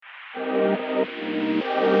Hi,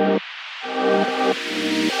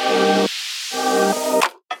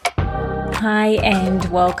 and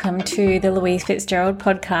welcome to the Louise Fitzgerald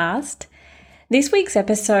podcast. This week's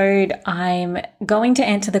episode, I'm going to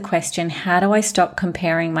answer the question, how do I stop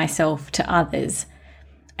comparing myself to others?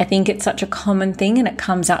 I think it's such a common thing, and it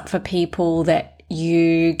comes up for people that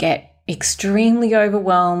you get extremely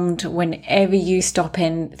overwhelmed whenever you stop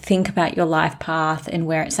and think about your life path and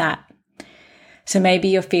where it's at. So maybe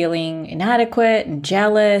you're feeling inadequate and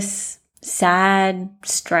jealous, sad,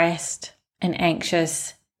 stressed, and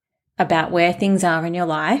anxious about where things are in your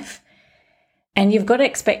life. And you've got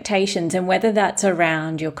expectations, and whether that's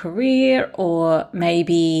around your career or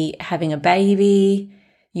maybe having a baby,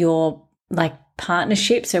 your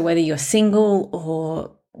partnership, so whether you're single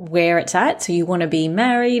or where it's at, so you want to be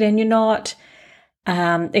married and you're not,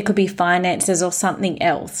 it could be finances or something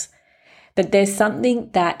else. But there's something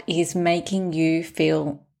that is making you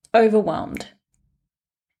feel overwhelmed.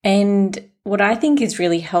 And what I think is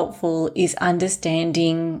really helpful is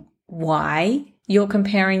understanding why you're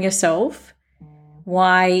comparing yourself,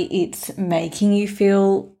 why it's making you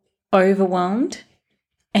feel overwhelmed,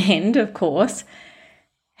 and of course,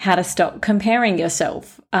 how to stop comparing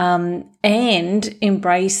yourself and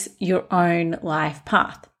embrace your own life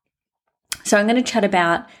path. So I'm going to chat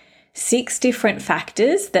about 6 different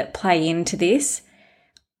factors that play into this.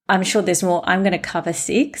 I'm sure there's more. I'm going to cover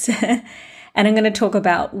 6 and I'm going to talk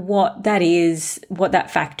about what that is, what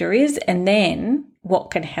that factor is, and then what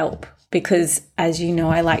can help. Because as you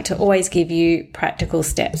know, I like to always give you practical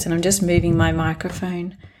steps, and I'm just moving my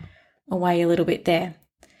microphone away a little bit there.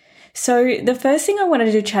 So the first thing I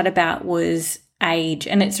wanted to chat about was age,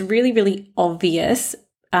 and it's really, really obvious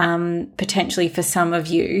potentially for some of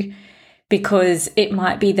you, because it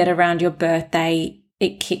might be that around your birthday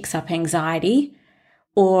it kicks up anxiety,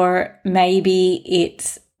 or maybe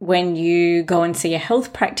it's when you go and see a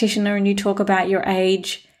health practitioner and you talk about your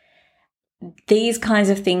age. These kinds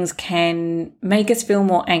of things can make us feel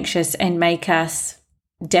more anxious and make us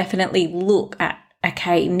definitely look at,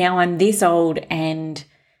 okay, now I'm this old and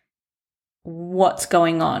what's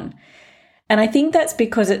going on? And I think that's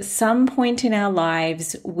because at some point in our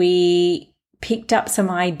lives, we picked up some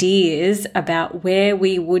ideas about where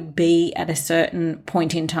we would be at a certain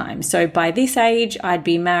point in time. So by this age, I'd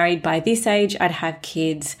be married. By this age, I'd have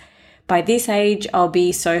kids. By this age, I'll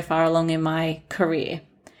be so far along in my career.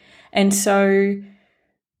 And so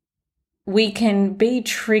we can be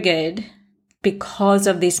triggered because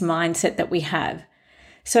of this mindset that we have.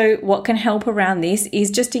 So what can help around this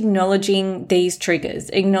is just acknowledging these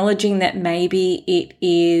triggers, acknowledging that maybe it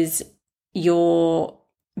is your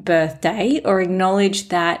birthday, or acknowledge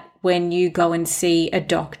that when you go and see a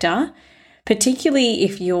doctor, particularly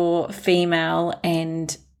if you're female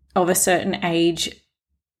and of a certain age,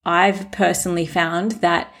 I've personally found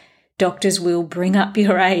that doctors will bring up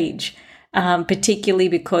your age, particularly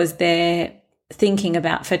because they're thinking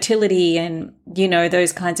about fertility and,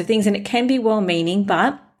 those kinds of things. And it can be well-meaning,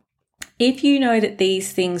 but if you know that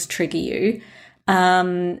these things trigger you,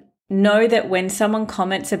 know that when someone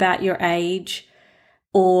comments about your age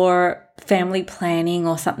or family planning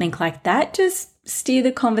or something like that, just steer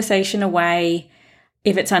the conversation away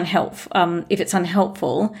if it's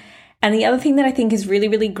unhelpful. And the other thing that I think is really,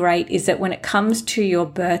 really great is that when it comes to your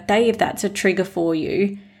birthday, if that's a trigger for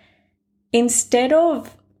you, instead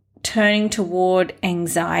of turning toward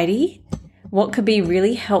anxiety, what could be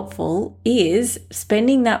really helpful is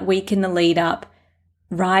spending that week in the lead up,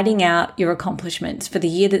 writing out your accomplishments for the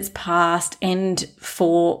year that's passed and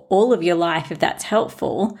for all of your life, if that's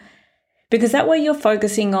helpful. Because that way you're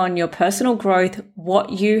focusing on your personal growth,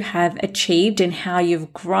 what you have achieved and how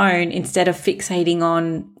you've grown, instead of fixating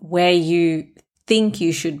on where you think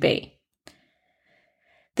you should be.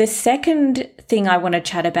 The second thing I want to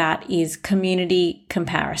chat about is community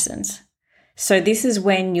comparisons. So this is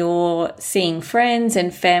when you're seeing friends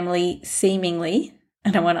and family seemingly,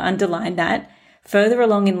 and I want to underline that, further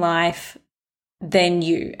along in life than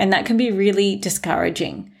you. And that can be really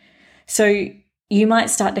discouraging. So you might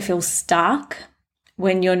start to feel stuck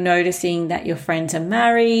when you're noticing that your friends are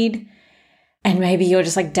married and maybe you're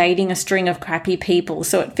just dating a string of crappy people.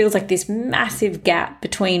 So it feels like this massive gap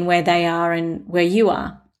between where they are and where you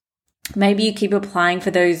are. Maybe you keep applying for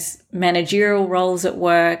those managerial roles at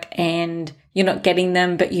work and you're not getting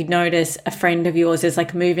them, but you notice a friend of yours is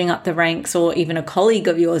moving up the ranks, or even a colleague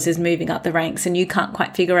of yours is moving up the ranks, and you can't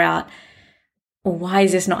quite figure out, well, why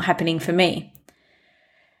is this not happening for me?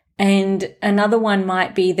 And another one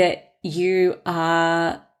might be that you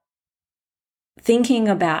are thinking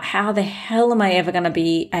about, how the hell am I ever going to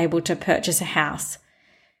be able to purchase a house?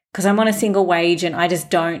 because I'm on a single wage and I just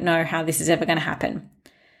don't know how this is ever going to happen.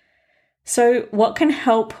 So what can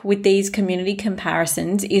help with these community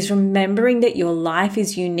comparisons is remembering that your life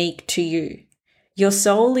is unique to you. Your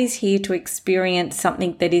soul is here to experience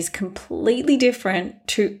something that is completely different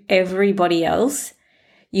to everybody else.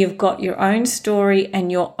 You've got your own story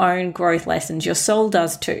and your own growth lessons. Your soul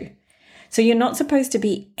does too. So you're not supposed to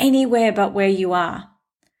be anywhere but where you are.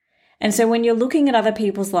 And so when you're looking at other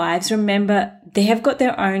people's lives, remember they have got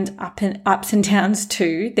their own ups and downs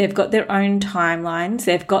too. They've got their own timelines.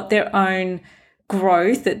 They've got their own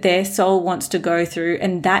growth that their soul wants to go through,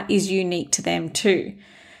 and that is unique to them too.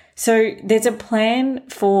 So there's a plan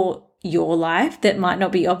for your life that might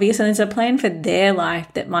not be obvious, and there's a plan for their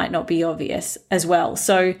life that might not be obvious as well.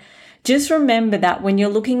 So just remember that when you're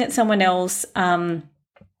looking at someone else,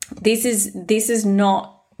 this is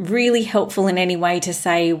not really helpful in any way to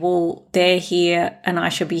say, well, they're here and I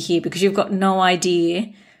should be here, because you've got no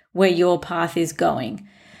idea where your path is going.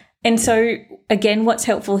 And so again, what's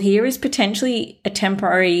helpful here is potentially a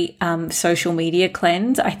temporary social media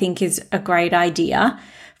cleanse, I think is a great idea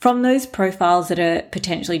from those profiles that are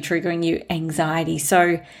potentially triggering you anxiety.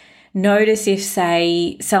 So notice if,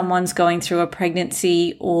 say, someone's going through a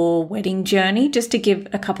pregnancy or wedding journey, just to give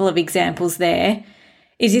a couple of examples there.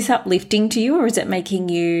 Is this uplifting to you, or is it making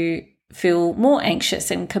you feel more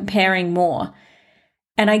anxious and comparing more?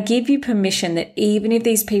 And I give you permission that even if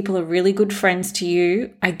these people are really good friends to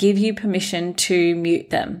you, I give you permission to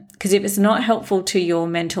mute them. Because if it's not helpful to your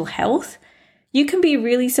mental health, you can be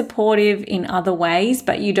really supportive in other ways,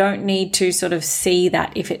 but you don't need to sort of see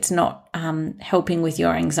that if it's not helping with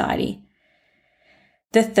your anxiety.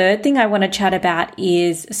 The third thing I want to chat about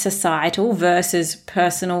is societal versus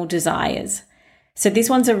personal desires. So this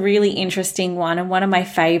one's a really interesting one, and one of my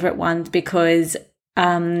favorite ones, because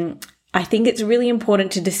I think it's really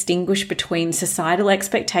important to distinguish between societal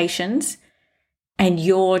expectations and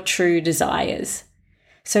your true desires.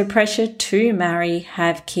 So pressure to marry,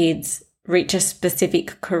 have kids, reach a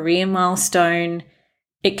specific career milestone,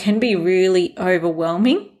 it can be really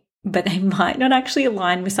overwhelming, but they might not actually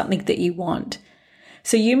align with something that you want.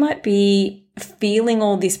 So you might be feeling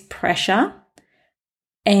all this pressure,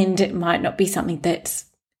 and it might not be something that's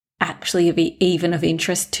actually even of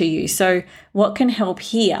interest to you. So what can help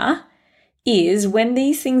here is when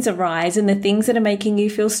these things arise and the things that are making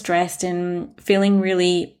you feel stressed and feeling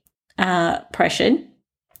really pressured,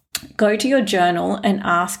 go to your journal and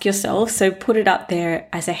ask yourself, so put it up there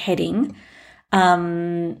as a heading,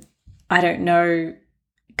 I don't know,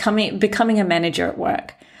 becoming a manager at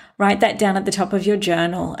work. Write that down at the top of your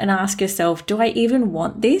journal and ask yourself, do I even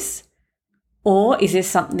want this? Or is this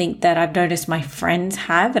something that I've noticed my friends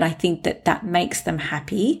have and I think that that makes them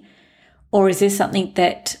happy? Or is this something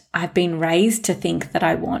that I've been raised to think that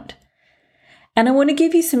I want? And I want to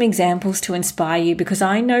give you some examples to inspire you, because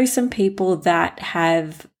I know some people that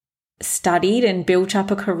have studied and built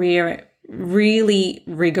up a career really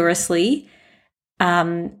rigorously,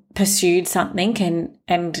 pursued something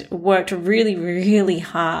and worked really, really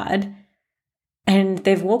hard, and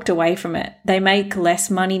they've walked away from it. They make less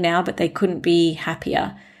money now, but they couldn't be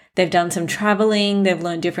happier. They've done some traveling, they've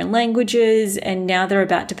learned different languages, and now they're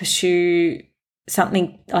about to pursue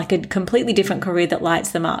something like a completely different career that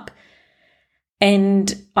lights them up.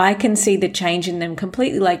 And I can see the change in them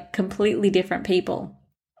completely different people.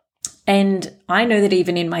 And I know that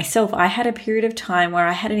even in myself, I had a period of time where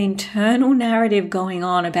I had an internal narrative going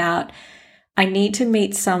on about, I need to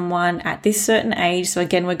meet someone at this certain age. So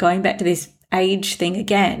again, we're going back to this age thing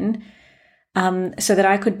again, so that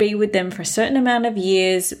I could be with them for a certain amount of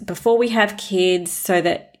years before we have kids, so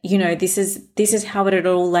that, you know, this is how it had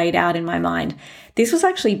all laid out in my mind. This was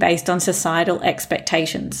actually based on societal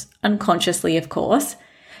expectations, unconsciously, of course.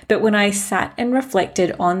 But when I sat and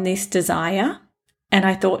reflected on this desire, and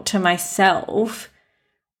I thought to myself,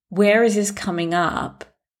 where is this coming up?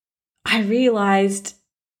 I realized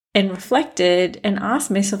and reflected and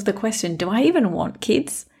asked myself the question, do I even want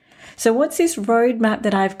kids? So what's this roadmap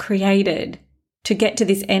that I've created to get to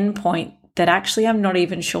this end point that actually I'm not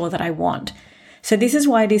even sure that I want? So this is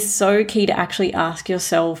why it is so key to actually ask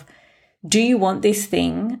yourself, do you want this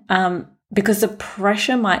thing? Because the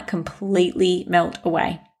pressure might completely melt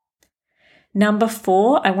away. Number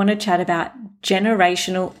 4, I want to chat about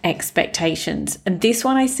generational expectations. And this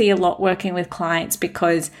one I see a lot working with clients,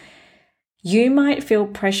 because you might feel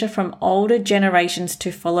pressure from older generations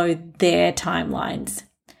to follow their timelines,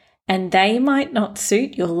 and they might not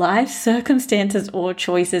suit your life circumstances or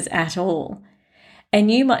choices at all.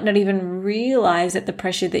 And you might not even realize that the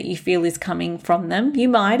pressure that you feel is coming from them.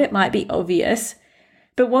 It might be obvious,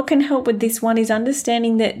 But what can help with this one is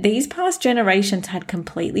understanding that these past generations had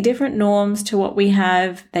completely different norms to what we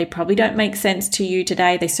have. They probably don't make sense to you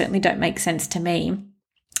today. They certainly don't make sense to me.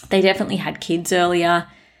 They definitely had kids earlier,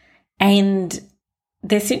 and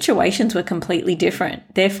their situations were completely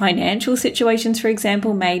different. Their financial situations, for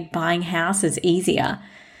example, made buying houses easier.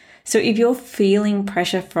 So if you're feeling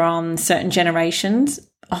pressure from certain generations,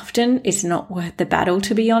 often it's not worth the battle,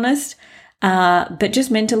 to be honest. But just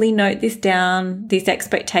mentally note this down, this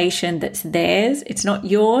expectation that's theirs. It's not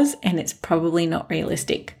yours, and it's probably not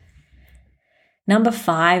realistic. Number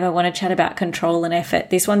 5, I want to chat about control and effort.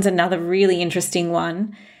 This one's another really interesting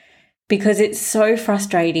one because it's so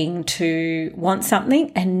frustrating to want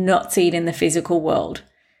something and not see it in the physical world.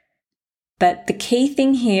 But the key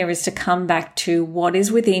thing here is to come back to what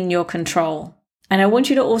is within your control. And I want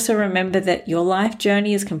you to also remember that your life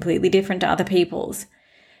journey is completely different to other people's.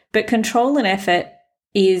 But control and effort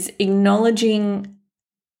is acknowledging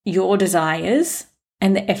your desires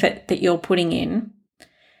and the effort that you're putting in,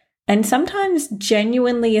 and sometimes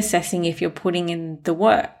genuinely assessing if you're putting in the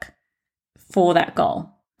work for that goal.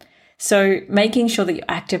 So making sure that you're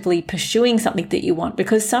actively pursuing something that you want,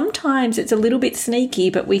 because sometimes it's a little bit sneaky,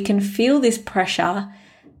 but we can feel this pressure,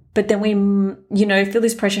 but then we, feel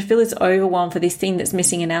this pressure, feel this overwhelm for this thing that's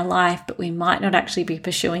missing in our life, but we might not actually be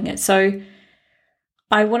pursuing it. So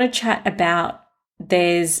I want to chat about,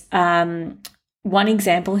 there's one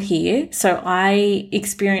example here. So I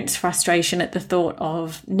experienced frustration at the thought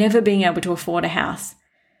of never being able to afford a house.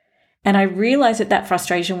 And I realized that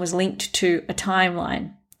frustration was linked to a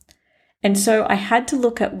timeline. And so I had to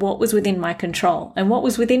look at what was within my control. And what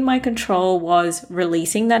was within my control was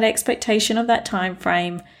releasing that expectation of that time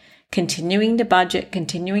frame, continuing to budget,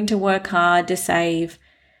 continuing to work hard to save,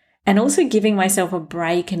 and also giving myself a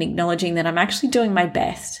break and acknowledging that I'm actually doing my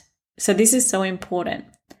best. So this is so important.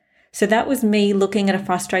 So that was me looking at a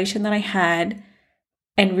frustration that I had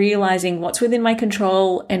and realizing what's within my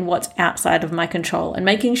control and what's outside of my control, and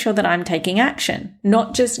making sure that I'm taking action,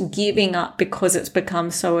 not just giving up because it's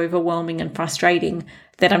become so overwhelming and frustrating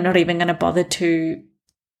that I'm not even going to bother to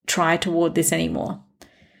try toward this anymore.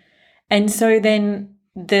 And so then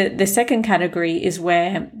the second category is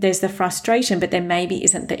where there's the frustration, but there maybe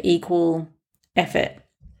isn't the equal effort.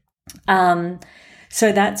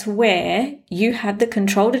 So that's where you have the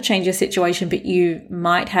control to change your situation, but you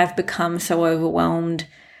might have become so overwhelmed,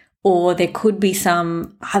 or there could be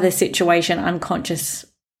some other situation, unconscious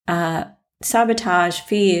sabotage,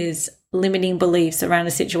 fears, limiting beliefs around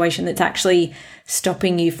a situation that's actually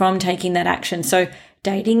stopping you from taking that action. So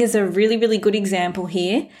dating is a really, really good example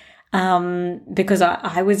here. Because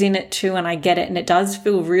I was in it too, and I get it. And it does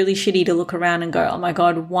feel really shitty to look around and go, oh my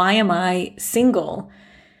God, why am I single?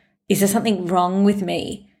 Is there something wrong with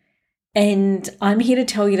me? And I'm here to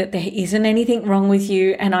tell you that there isn't anything wrong with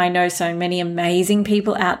you. And I know so many amazing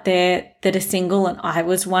people out there that are single, and I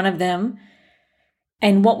was one of them.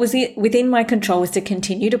 And what was within my control was to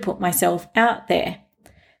continue to put myself out there.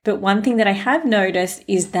 But one thing that I have noticed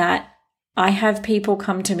is that I have people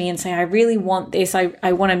come to me and say, I really want this.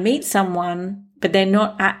 I want to meet someone, but they're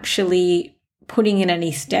not actually putting in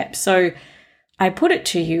any steps. So I put it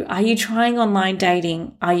to you. Are you trying online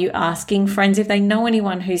dating? Are you asking friends if they know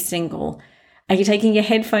anyone who's single? Are you taking your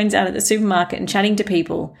headphones out at the supermarket and chatting to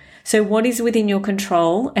people? So what is within your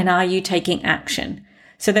control, and are you taking action?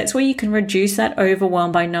 So that's where you can reduce that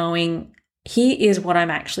overwhelm by knowing, here is what I'm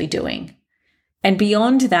actually doing. And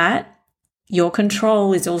beyond that, your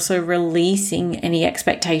control is also releasing any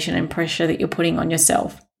expectation and pressure that you're putting on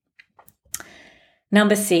yourself.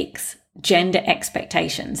 Number 6, gender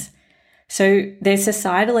expectations. So there's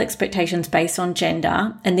societal expectations based on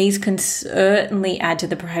gender, and these can certainly add to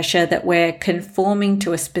the pressure that we're conforming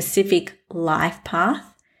to a specific life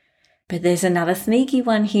path. But there's another sneaky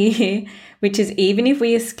one here, which is even if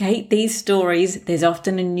we escape these stories, there's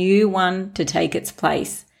often a new one to take its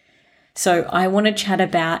place. So I want to chat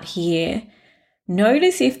about here.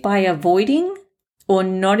 Notice if by avoiding or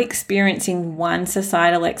not experiencing one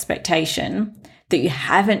societal expectation that you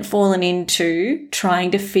haven't fallen into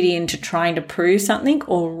trying to fit into trying to prove something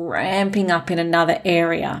or ramping up in another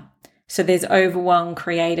area. So there's overwhelm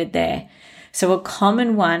created there. So a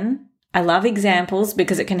common one, I love examples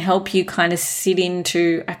because it can help you kind of sit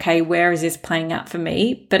into, okay, where is this playing out for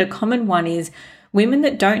me? But a common one is women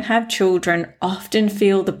that don't have children often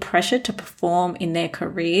feel the pressure to perform in their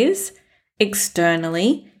careers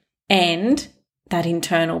externally, and that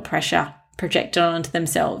internal pressure projected onto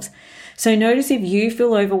themselves. So notice if you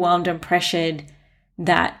feel overwhelmed and pressured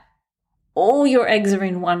that all your eggs are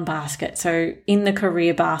in one basket, so in the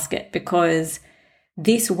career basket, because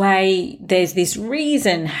this way, there's this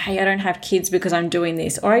reason, hey, I don't have kids because I'm doing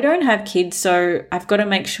this, or I don't have kids, so I've got to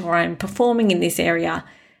make sure I'm performing in this area.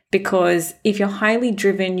 Because if you're highly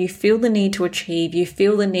driven, you feel the need to achieve, you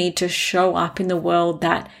feel the need to show up in the world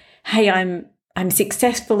that, hey, I'm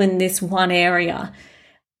successful in this one area.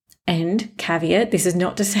 And caveat, this is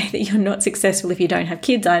not to say that you're not successful if you don't have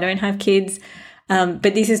kids. I don't have kids. But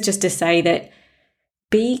this is just to say that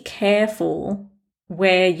be careful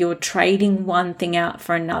where you're trading one thing out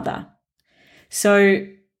for another. So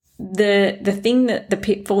the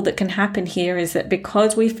pitfall that can happen here is that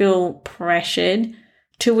because we feel pressured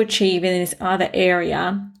to achieve in this other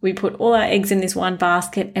area, we put all our eggs in this one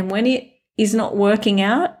basket, and when it is not working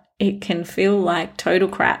out, it can feel like total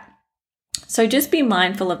crap. So just be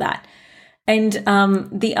mindful of that. And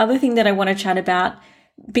the other thing that I want to chat about,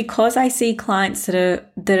 because I see clients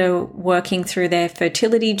that are working through their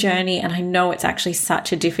fertility journey, and I know it's actually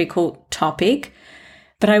such a difficult topic,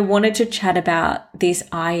 but I wanted to chat about this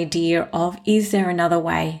idea of, is there another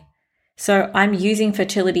way? So I'm using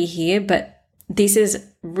fertility here, but this is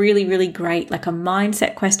really, really great, like a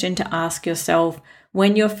mindset question to ask yourself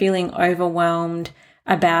when you're feeling overwhelmed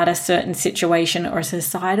about a certain situation or a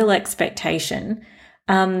societal expectation.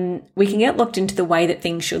 We can get locked into the way that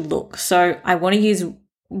things should look. So I want to use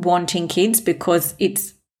wanting kids because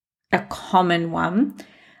it's a common one.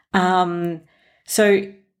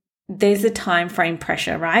 So there's a time frame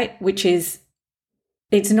pressure, right? Which is,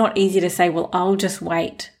 it's not easy to say, well, I'll just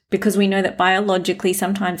wait, because we know that biologically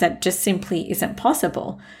sometimes that just simply isn't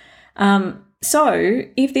possible. So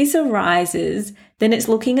if this arises, then it's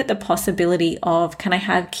looking at the possibility of, can I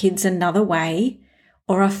have kids another way,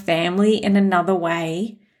 or a family in another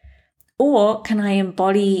way? Or can I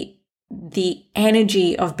embody the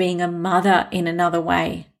energy of being a mother in another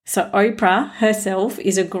way? So Oprah herself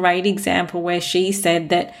is a great example where she said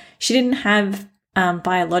that she didn't have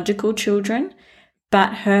biological children,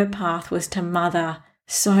 but her path was to mother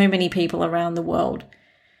so many people around the world.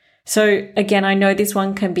 So again, I know this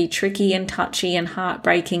one can be tricky and touchy and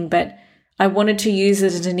heartbreaking, but I wanted to use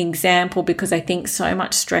it as an example because I think so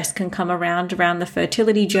much stress can come around the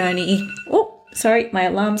fertility journey. Oh, sorry, my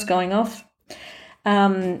alarm's going off.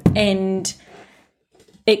 And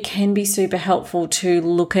it can be super helpful to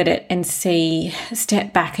look at it and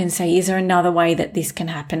step back and say, is there another way that this can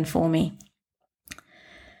happen for me?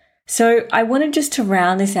 So I wanted just to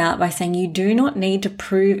round this out by saying you do not need to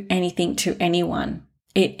prove anything to anyone.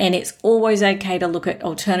 And it's always okay to look at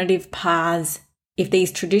alternative paths if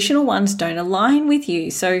these traditional ones don't align with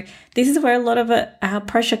you. So this is where a lot of our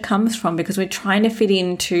pressure comes from, because we're trying to fit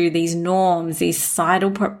into these norms, these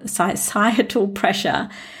societal pressure,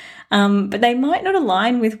 but they might not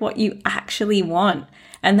align with what you actually want.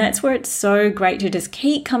 And that's where it's so great to just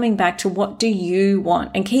keep coming back to, what do you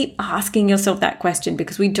want? And keep asking yourself that question,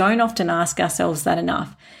 because we don't often ask ourselves that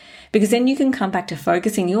enough. Because then you can come back to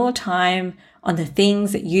focusing your time on the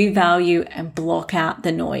things that you value and block out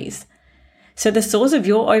the noise. So the source of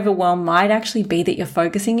your overwhelm might actually be that you're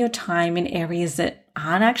focusing your time in areas that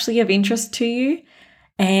aren't actually of interest to you,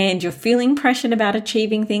 and you're feeling pressured about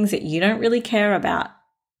achieving things that you don't really care about.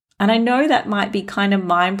 And I know that might be kind of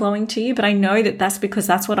mind-blowing to you, but I know that that's because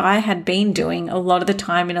that's what I had been doing a lot of the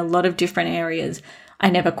time in a lot of different areas.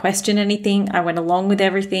 I never questioned anything. I went along with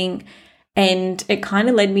everything. And it kind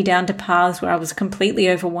of led me down to paths where I was completely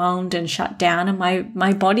overwhelmed and shut down. And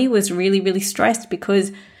my body was really, really stressed,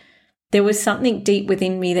 because there was something deep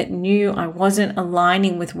within me that knew I wasn't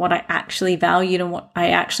aligning with what I actually valued and what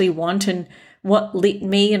I actually want and what lit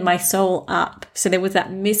me and my soul up. So there was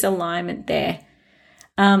that misalignment there.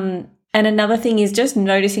 And another thing is just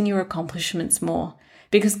noticing your accomplishments more,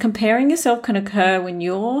 because comparing yourself can occur when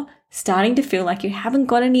you're starting to feel like you haven't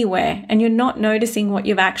got anywhere and you're not noticing what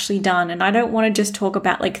you've actually done. And I don't want to just talk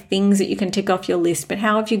about like things that you can tick off your list, but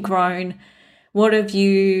how have you grown? What have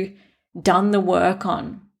you done the work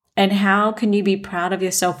on? And how can you be proud of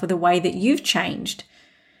yourself for the way that you've changed?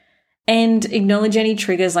 And acknowledge any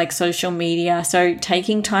triggers like social media. So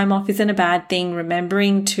taking time off isn't a bad thing.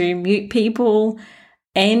 Remembering to mute people,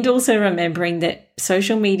 and also remembering that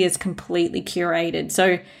social media is completely curated.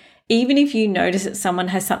 So even if you notice that someone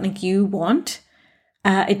has something you want,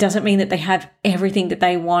 it doesn't mean that they have everything that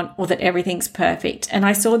they want or that everything's perfect. And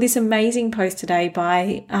I saw this amazing post today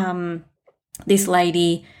by this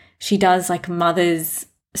lady. She does like mothers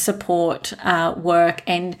support work,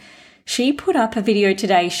 and she put up a video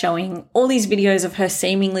today showing all these videos of her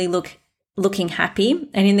seemingly looking happy.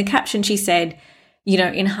 And in the caption, she said, you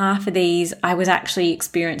know, in half of these, I was actually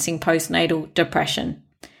experiencing postnatal depression.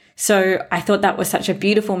 So I thought that was such a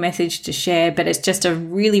beautiful message to share, but it's just a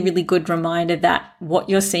really, really good reminder that what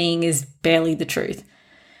you're seeing is barely the truth.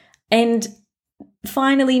 And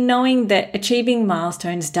finally, knowing that achieving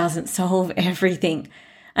milestones doesn't solve everything.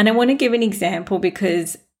 And I want to give an example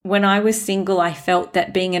because when I was single, I felt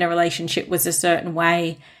that being in a relationship was a certain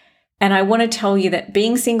way. And I want to tell you that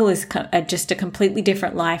being single is just a completely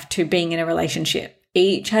different life to being in a relationship.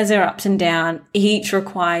 Each has their ups and downs. Each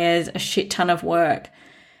requires a shit ton of work.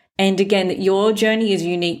 And again, that your journey is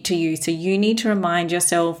unique to you. So you need to remind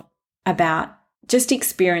yourself about just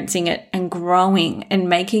experiencing it and growing and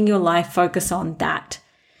making your life focus on that.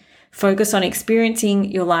 Focus on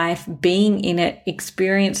experiencing your life, being in it,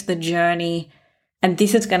 experience the journey. And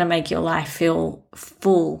this is going to make your life feel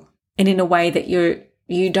full and in a way that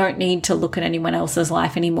you don't need to look at anyone else's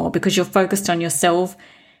life anymore because you're focused on yourself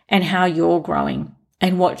and how you're growing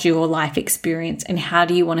and what your life experience and how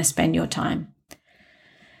do you want to spend your time.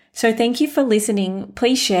 So thank you for listening.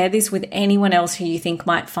 Please share this with anyone else who you think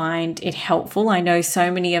might find it helpful. I know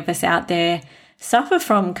so many of us out there suffer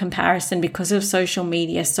from comparison because of social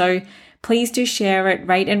media. So please do share it,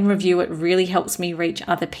 rate and review. It really helps me reach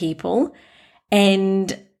other people.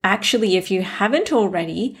 And actually, if you haven't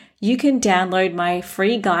already, you can download my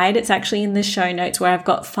free guide. It's actually in the show notes where I've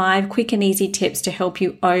got 5 quick and easy tips to help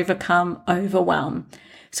you overcome overwhelm.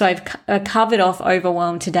 So I've covered off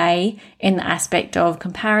overwhelm today in the aspect of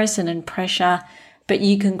comparison and pressure, but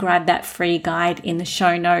you can grab that free guide in the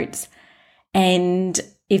show notes. And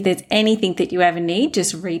if there's anything that you ever need,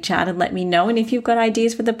 just reach out and let me know. And if you've got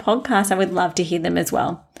ideas for the podcast, I would love to hear them as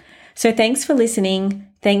well. So thanks for listening.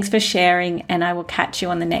 Thanks for sharing, and I will catch you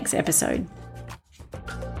on the next episode.